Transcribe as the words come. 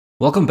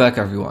Welcome back,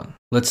 everyone.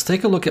 Let's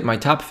take a look at my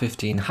top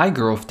 15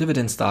 high-growth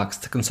dividend stocks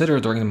to consider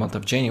during the month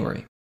of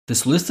January.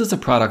 This list is a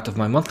product of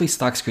my monthly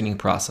stock screening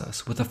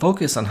process with a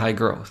focus on high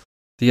growth.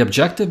 The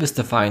objective is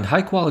to find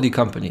high-quality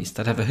companies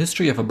that have a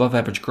history of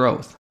above-average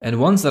growth and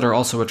ones that are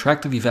also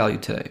attractively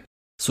valued today.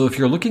 So if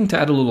you're looking to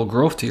add a little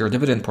growth to your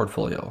dividend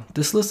portfolio,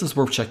 this list is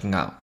worth checking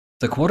out.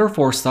 The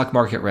Q4 stock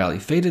market rally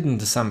faded in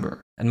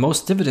December, and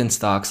most dividend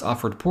stocks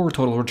offered poor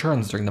total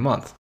returns during the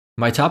month.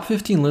 My top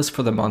 15 list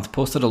for the month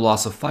posted a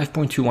loss of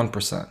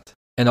 5.21%,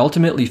 and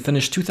ultimately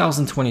finished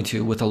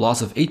 2022 with a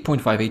loss of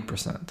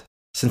 8.58%.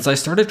 Since I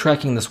started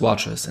tracking this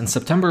watchlist in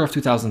September of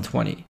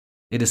 2020,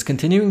 it is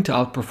continuing to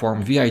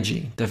outperform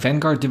VIG, the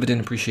Vanguard Dividend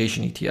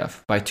Appreciation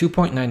ETF, by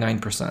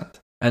 2.99%,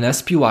 and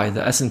SPY,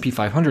 the S&P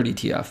 500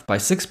 ETF, by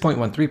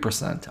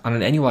 6.13% on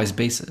an annualized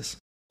basis.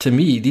 To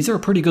me, these are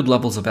pretty good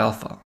levels of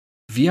alpha.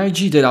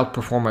 VIG did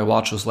outperform my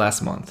watchlist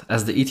last month,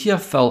 as the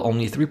ETF fell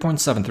only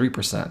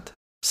 3.73%.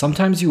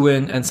 Sometimes you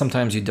win and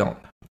sometimes you don't,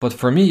 but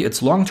for me,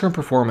 it's long-term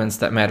performance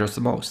that matters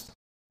the most.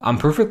 I'm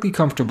perfectly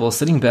comfortable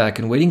sitting back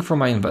and waiting for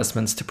my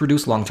investments to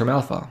produce long-term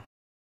alpha.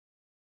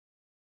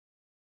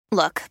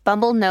 Look,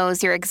 Bumble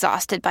knows you're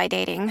exhausted by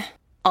dating.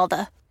 All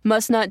the,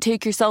 must not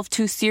take yourself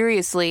too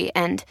seriously,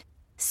 and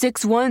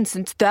 6'1"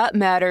 since that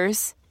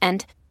matters,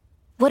 and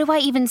what do I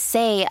even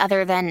say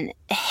other than,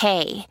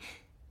 hey?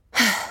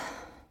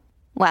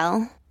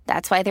 Well,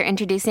 that's why they're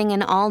introducing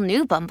an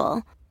all-new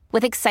Bumble,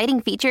 with exciting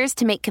features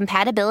to make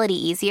compatibility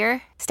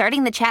easier,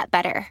 starting the chat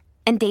better,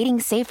 and dating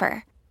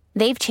safer.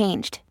 They've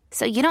changed,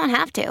 so you don't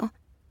have to.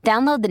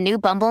 Download the new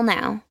Bumble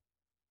now.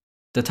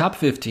 The top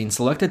 15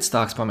 selected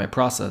stocks by my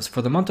process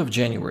for the month of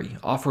January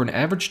offer an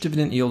average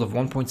dividend yield of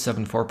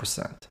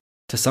 1.74%.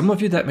 To some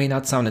of you that may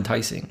not sound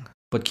enticing,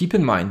 but keep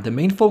in mind the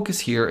main focus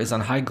here is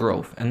on high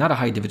growth and not a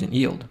high dividend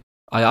yield.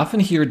 I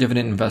often hear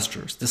dividend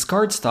investors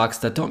discard stocks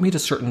that don't meet a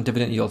certain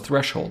dividend yield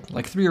threshold,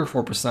 like 3 or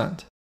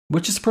 4%.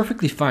 Which is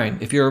perfectly fine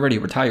if you're already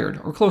retired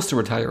or close to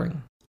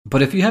retiring.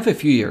 But if you have a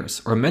few years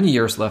or many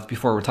years left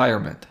before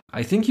retirement,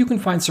 I think you can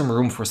find some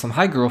room for some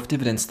high-growth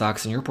dividend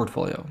stocks in your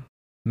portfolio.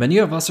 Many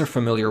of us are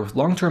familiar with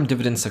long-term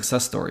dividend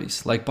success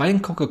stories, like buying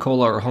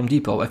Coca-Cola or Home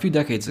Depot a few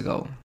decades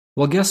ago.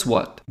 Well, guess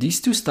what?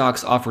 These two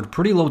stocks offered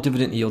pretty low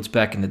dividend yields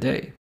back in the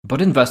day.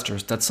 But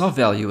investors that saw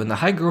value in the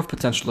high-growth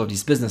potential of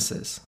these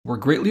businesses were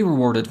greatly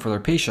rewarded for their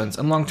patience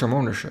and long-term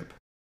ownership.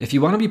 If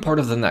you want to be part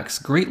of the next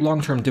great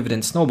long-term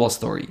dividend snowball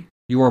story,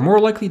 you are more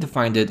likely to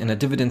find it in a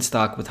dividend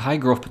stock with high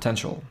growth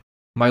potential.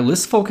 My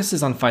list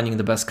focuses on finding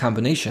the best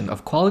combination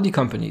of quality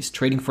companies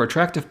trading for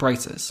attractive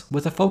prices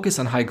with a focus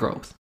on high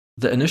growth.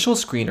 The initial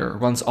screener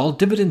runs all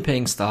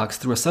dividend-paying stocks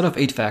through a set of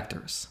 8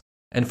 factors,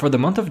 and for the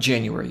month of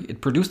January,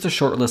 it produced a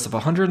short list of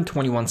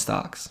 121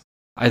 stocks.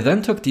 I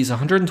then took these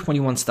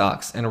 121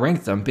 stocks and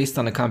ranked them based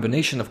on a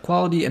combination of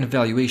quality and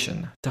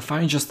valuation to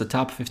find just the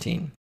top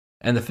 15.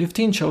 And the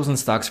 15 chosen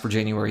stocks for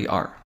January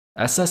are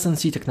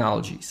SS&C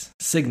Technologies,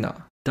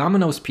 Cigna,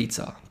 Domino's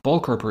Pizza, Ball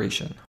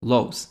Corporation,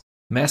 Lowe's,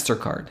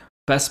 MasterCard,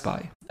 Best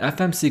Buy,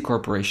 FMC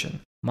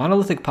Corporation,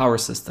 Monolithic Power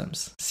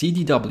Systems,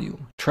 CDW,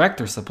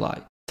 Tractor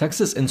Supply,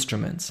 Texas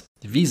Instruments,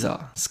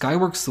 Visa,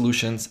 Skyworks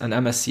Solutions, and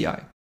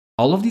MSCI.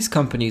 All of these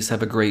companies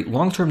have a great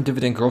long-term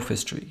dividend growth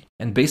history,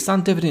 and based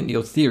on dividend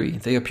yield theory,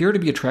 they appear to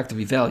be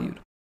attractively valued.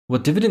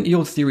 What dividend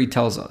yield theory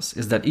tells us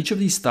is that each of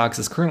these stocks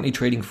is currently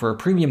trading for a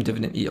premium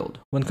dividend yield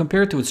when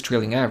compared to its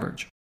trailing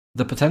average.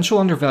 The potential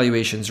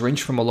undervaluations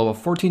range from a low of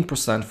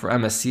 14% for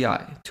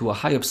MSCI to a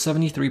high of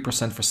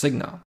 73% for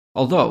Cigna,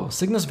 although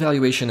Cigna's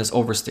valuation is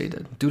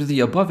overstated due to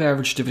the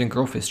above-average dividend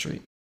growth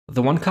history.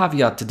 The one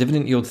caveat to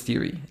dividend yield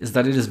theory is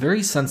that it is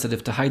very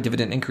sensitive to high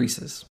dividend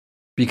increases.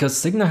 Because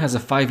Cigna has a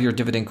 5-year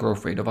dividend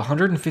growth rate of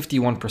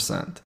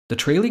 151%, the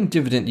trailing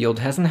dividend yield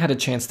hasn't had a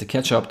chance to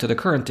catch up to the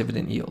current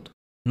dividend yield.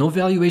 No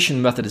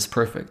valuation method is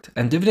perfect,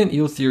 and dividend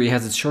yield theory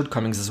has its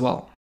shortcomings as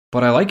well.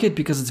 But I like it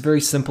because it's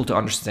very simple to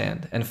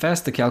understand and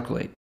fast to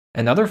calculate.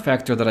 Another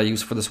factor that I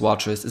use for this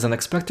watchlist is an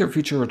expected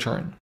future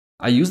return.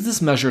 I use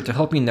this measure to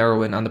help me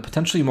narrow in on the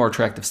potentially more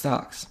attractive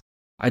stocks.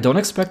 I don't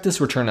expect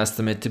this return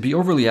estimate to be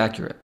overly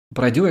accurate,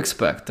 but I do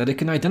expect that it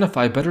can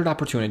identify better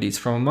opportunities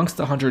from amongst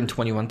the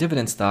 121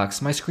 dividend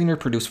stocks my screener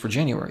produced for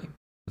January.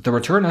 The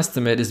return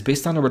estimate is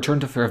based on a return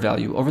to fair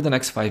value over the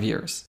next 5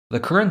 years, the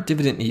current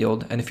dividend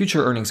yield, and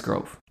future earnings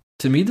growth.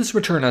 To me, this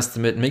return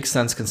estimate makes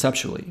sense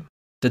conceptually.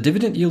 The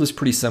dividend yield is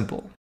pretty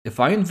simple. If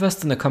I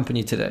invest in a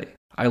company today,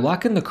 I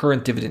lock in the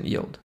current dividend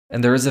yield,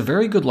 and there is a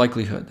very good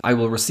likelihood I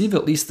will receive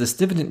at least this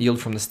dividend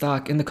yield from the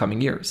stock in the coming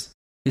years.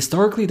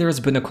 Historically, there has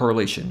been a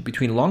correlation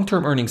between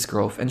long-term earnings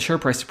growth and share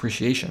price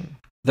appreciation.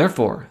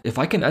 Therefore, if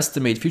I can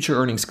estimate future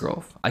earnings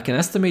growth, I can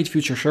estimate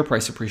future share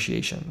price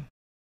appreciation.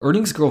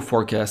 Earnings growth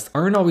forecasts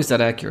aren't always that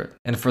accurate,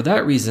 and for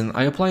that reason,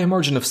 I apply a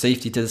margin of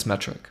safety to this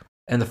metric.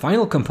 And the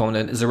final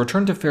component is a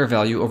return to fair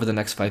value over the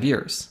next 5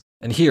 years.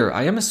 And here,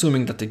 I am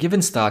assuming that the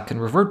given stock can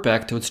revert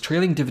back to its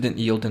trailing dividend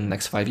yield in the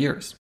next 5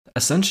 years.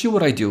 Essentially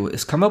what I do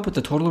is come up with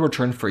the total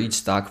return for each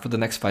stock for the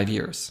next 5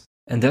 years,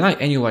 and then I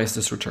annualize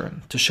this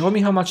return to show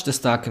me how much the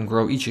stock can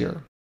grow each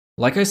year.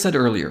 Like I said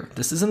earlier,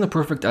 this isn't a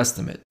perfect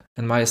estimate,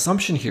 and my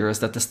assumption here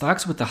is that the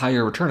stocks with the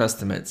higher return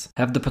estimates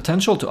have the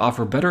potential to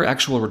offer better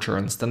actual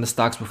returns than the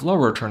stocks with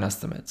lower return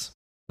estimates.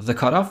 The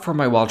cutoff for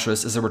my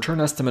watchlist is a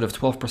return estimate of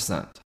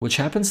 12%, which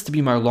happens to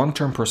be my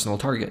long-term personal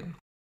target.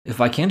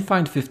 If I can't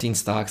find 15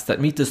 stocks that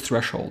meet this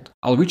threshold,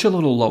 I'll reach a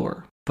little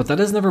lower, but that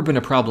has never been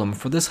a problem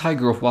for this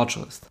high-growth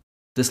watchlist.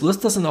 This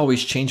list doesn't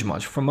always change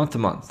much from month to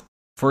month.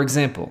 For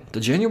example,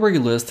 the January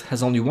list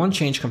has only one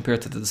change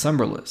compared to the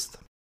December list.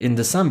 In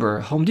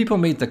December, Home Depot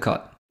made the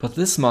cut, but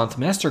this month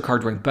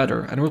MasterCard ranked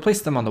better and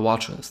replaced them on the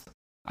watchlist.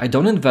 I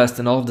don't invest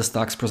in all of the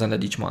stocks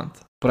presented each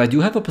month, but I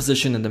do have a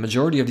position in the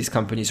majority of these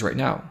companies right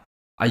now.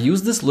 I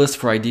use this list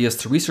for ideas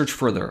to research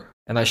further,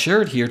 and I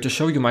share it here to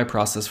show you my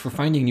process for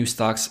finding new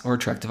stocks or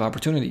attractive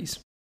opportunities.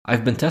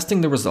 I've been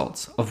testing the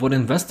results of what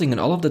investing in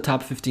all of the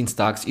top 15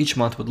 stocks each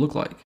month would look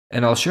like,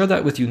 and I'll share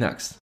that with you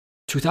next.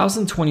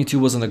 2022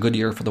 wasn't a good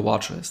year for the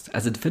watchlist,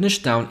 as it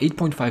finished down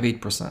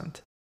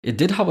 8.58%. It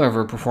did,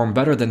 however, perform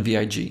better than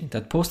VIG,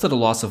 that posted a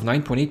loss of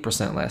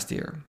 9.8% last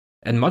year,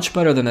 and much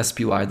better than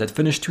SPY, that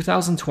finished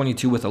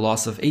 2022 with a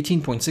loss of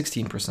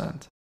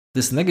 18.16%.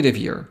 This negative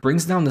year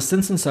brings down the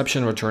since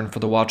inception return for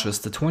the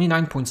watchlist to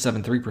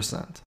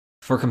 29.73%.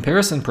 For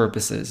comparison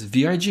purposes,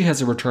 VIG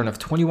has a return of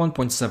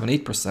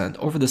 21.78%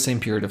 over the same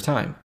period of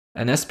time,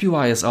 and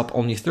SPY is up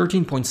only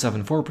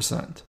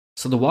 13.74%,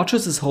 so the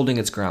watchlist is holding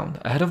its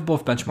ground ahead of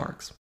both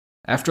benchmarks.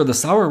 After the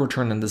sour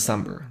return in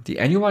December, the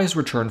annualized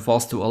return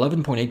falls to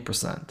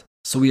 11.8%,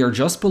 so we are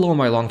just below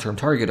my long-term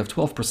target of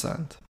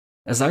 12%.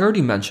 As I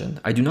already mentioned,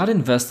 I do not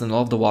invest in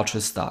all of the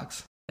watchlist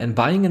stocks, and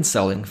buying and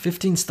selling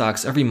 15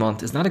 stocks every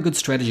month is not a good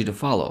strategy to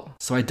follow,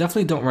 so I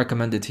definitely don't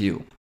recommend it to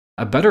you.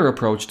 A better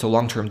approach to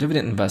long-term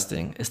dividend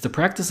investing is to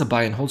practice a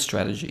buy and hold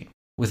strategy.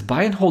 With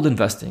buy and hold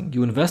investing,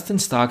 you invest in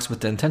stocks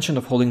with the intention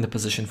of holding the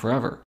position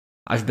forever.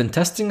 I've been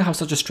testing how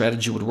such a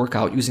strategy would work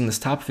out using this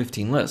top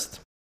 15 list.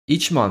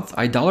 Each month,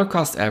 I dollar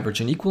cost average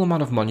an equal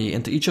amount of money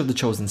into each of the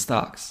chosen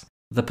stocks.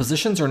 The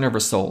positions are never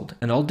sold,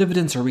 and all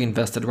dividends are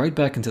reinvested right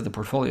back into the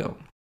portfolio.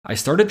 I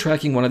started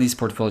tracking one of these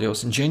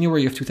portfolios in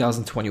January of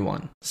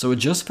 2021, so it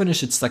just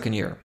finished its second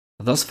year.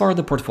 Thus far,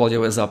 the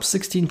portfolio is up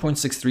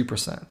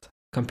 16.63%,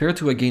 compared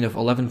to a gain of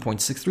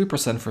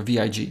 11.63% for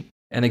VIG,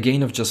 and a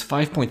gain of just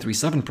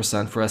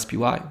 5.37% for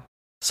SPY.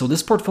 So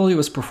this portfolio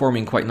is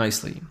performing quite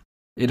nicely.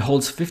 It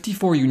holds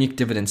 54 unique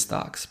dividend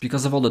stocks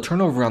because of all the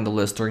turnover on the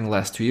list during the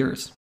last 2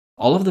 years.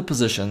 All of the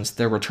positions,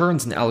 their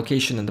returns, and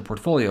allocation in the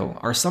portfolio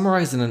are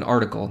summarized in an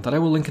article that I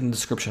will link in the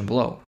description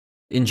below.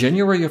 In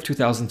January of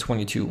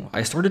 2022,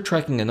 I started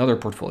tracking another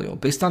portfolio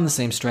based on the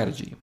same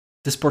strategy.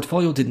 This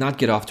portfolio did not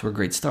get off to a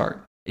great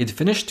start. It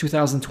finished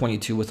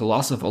 2022 with a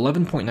loss of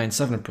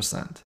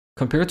 11.97%,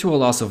 compared to a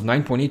loss of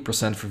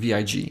 9.8% for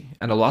VIG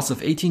and a loss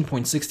of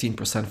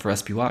 18.16% for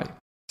SPY.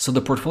 So the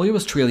portfolio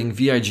is trailing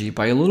VIG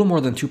by a little more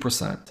than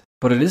 2%,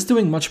 but it is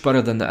doing much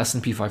better than the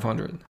S&P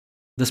 500.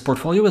 This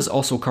portfolio is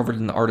also covered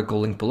in the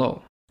article linked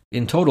below.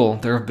 In total,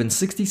 there have been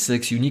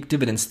 66 unique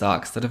dividend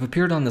stocks that have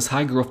appeared on this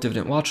high-growth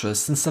dividend watchlist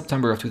since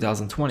September of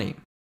 2020.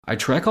 I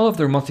track all of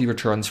their monthly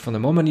returns from the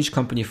moment each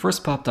company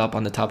first popped up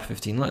on the top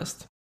 15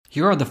 list.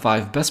 Here are the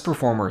 5 best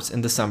performers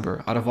in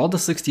December out of all the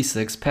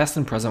 66 past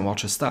and present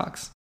watchlist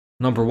stocks.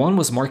 Number 1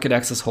 was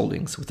MarketAxess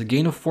Holdings with a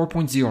gain of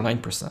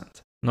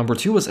 4.09%. Number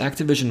 2 was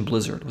Activision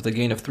Blizzard with a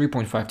gain of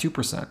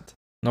 3.52%.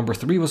 Number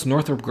 3 was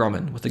Northrop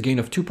Grumman with a gain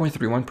of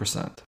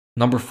 2.31%.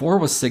 Number 4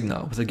 was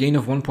Cigna with a gain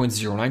of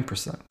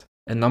 1.09%.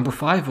 And number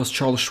 5 was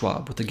Charles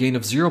Schwab with a gain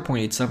of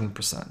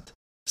 0.87%.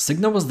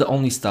 Cigna was the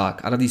only stock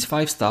out of these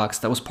 5 stocks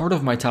that was part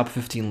of my top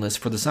 15 list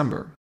for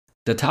December.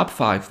 The top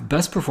 5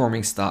 best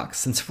performing stocks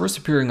since first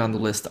appearing on the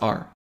list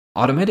are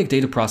Automatic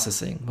Data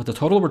Processing with a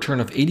total return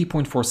of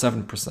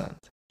 80.47%,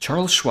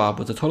 Charles Schwab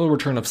with a total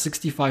return of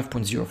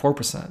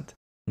 65.04%,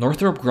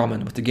 Northrop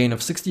Grumman with a gain of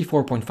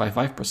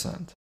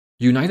 64.55%,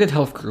 United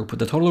Health Group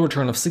with a total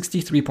return of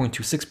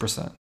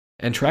 63.26%,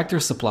 and Tractor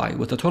Supply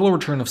with a total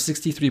return of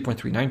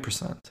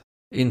 63.39%.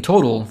 In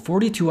total,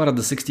 42 out of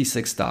the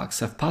 66 stocks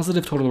have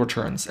positive total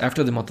returns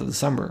after the month of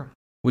December,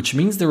 which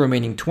means the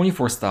remaining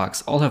 24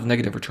 stocks all have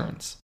negative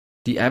returns.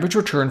 The average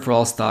return for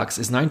all stocks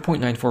is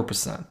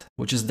 9.94%,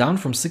 which is down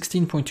from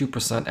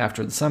 16.2%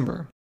 after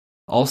December.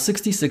 All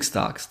 66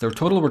 stocks, their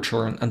total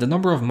return, and the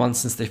number of months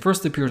since they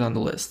first appeared on the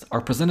list are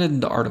presented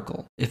in the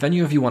article, if any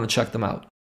of you want to check them out.